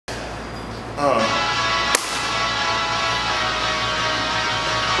Middle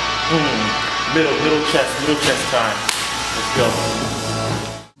chest time. Let's go.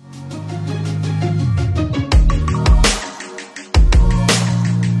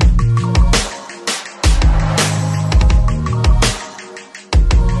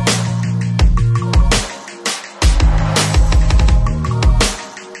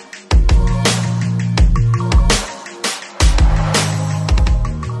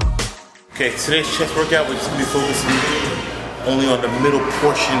 Okay, today's chest workout, we're just going to be focusing only on the middle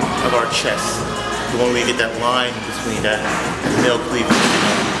portion of our chest. The one where you get that line between that male cleavage.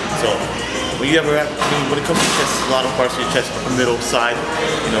 So, when you ever have, when it comes to chest, a lot of parts of your chest, the middle, side,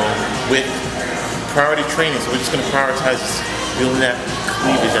 width, priority training. So we're just going to prioritize building that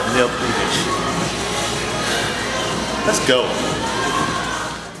cleavage, that male cleavage. Let's go.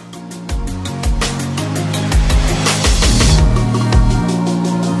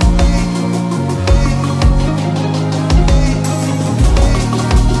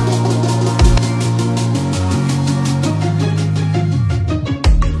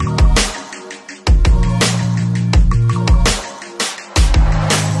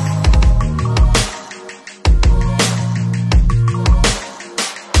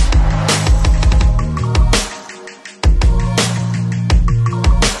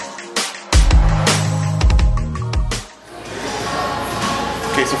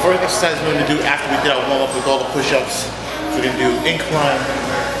 Okay, so first exercise we're going to do after we did our warm-up with all the push-ups, we're going to do incline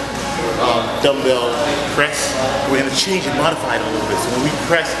dumbbell press. We're going to change and modify it a little bit. So when we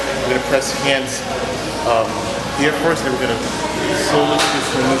press, we're going to press hands here first, and then we're going to slowly switch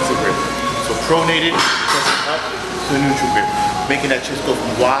to the neutral grip. So pronated, pressing up to the neutral grip, making that chest go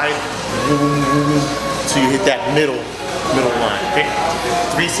from wide so you hit that middle line. Okay,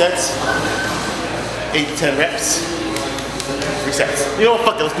 3 sets, 8 to 10 reps. 3 sets. You know what,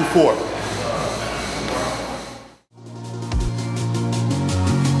 fuck it, let's do 4.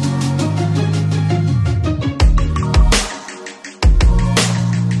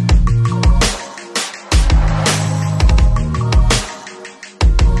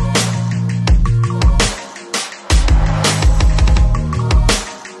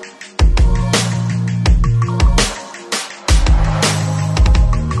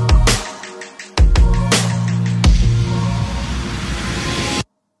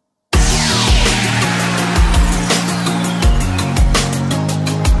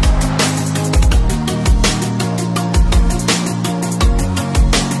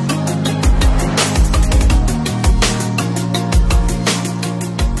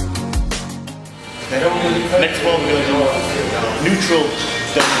 Next one, we're going to do neutral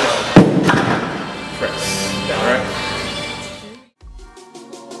dumbbell press. All right?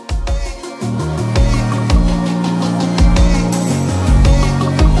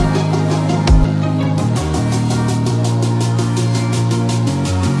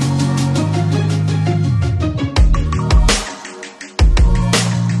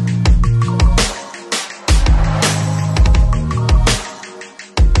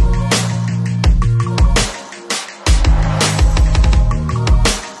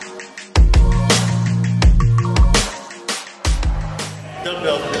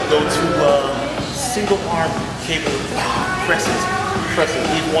 Dumbbells go to single arm cable presses.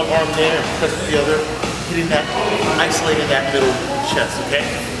 Leave one arm there and press with the other, hitting that, isolating that middle chest, okay?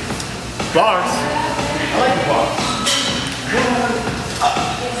 Bars. I like the bars.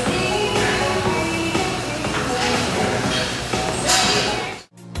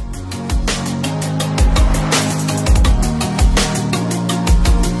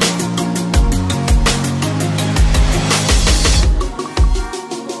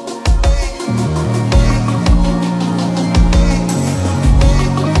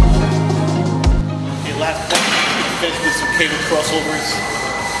 With some cable crossovers,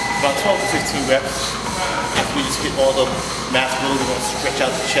 about 12 to 15 reps. After we just get all the mass building, we're going to stretch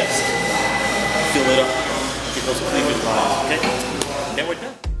out the chest, fill it up, get those cleavage lines, okay? Then we're done.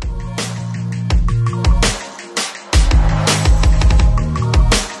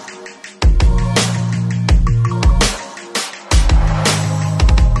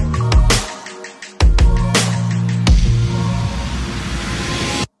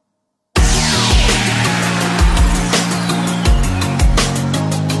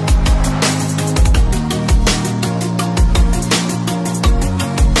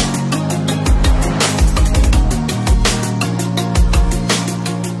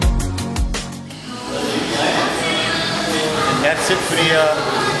 That's it for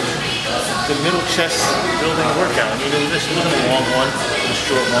the middle chest building workout. This wasn't a long one, a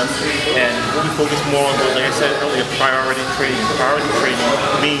short one, and we'll be focused more on those, like I said earlier, priority training. Priority training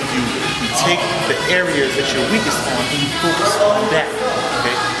means you take the areas that you're weakest on and you focus on that.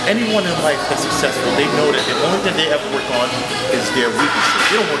 Okay? Anyone in life that's successful, they know that the only thing they ever work on is their weaknesses.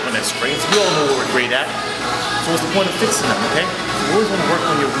 They don't work on their strengths. We all know what we're great at. So what's the point of fixing them, okay? So you always want to work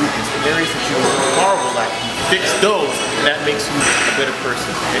on your weakness, the areas that you're horrible at. You fix those, and that makes you a better person,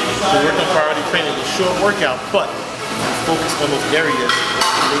 okay? So work on priority training, it's a short workout, but if you focus on those areas,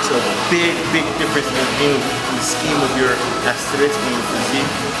 it makes a big, big difference in the scheme of your aesthetics, in your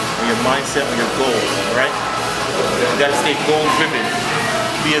physique, on your mindset, on your goals, all right? You gotta stay goal-driven.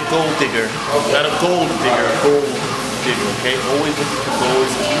 Be a gold digger, not a gold digger, a gold digger, okay? Always looking for goals,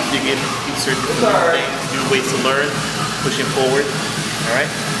 keep digging, keep searching for new things, new ways to learn, pushing forward, all right?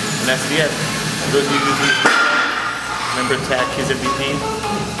 And that's the end. For those of you using this, remember to tag Kizmvp,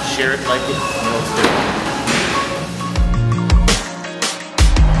 share it, like it, you know what to do.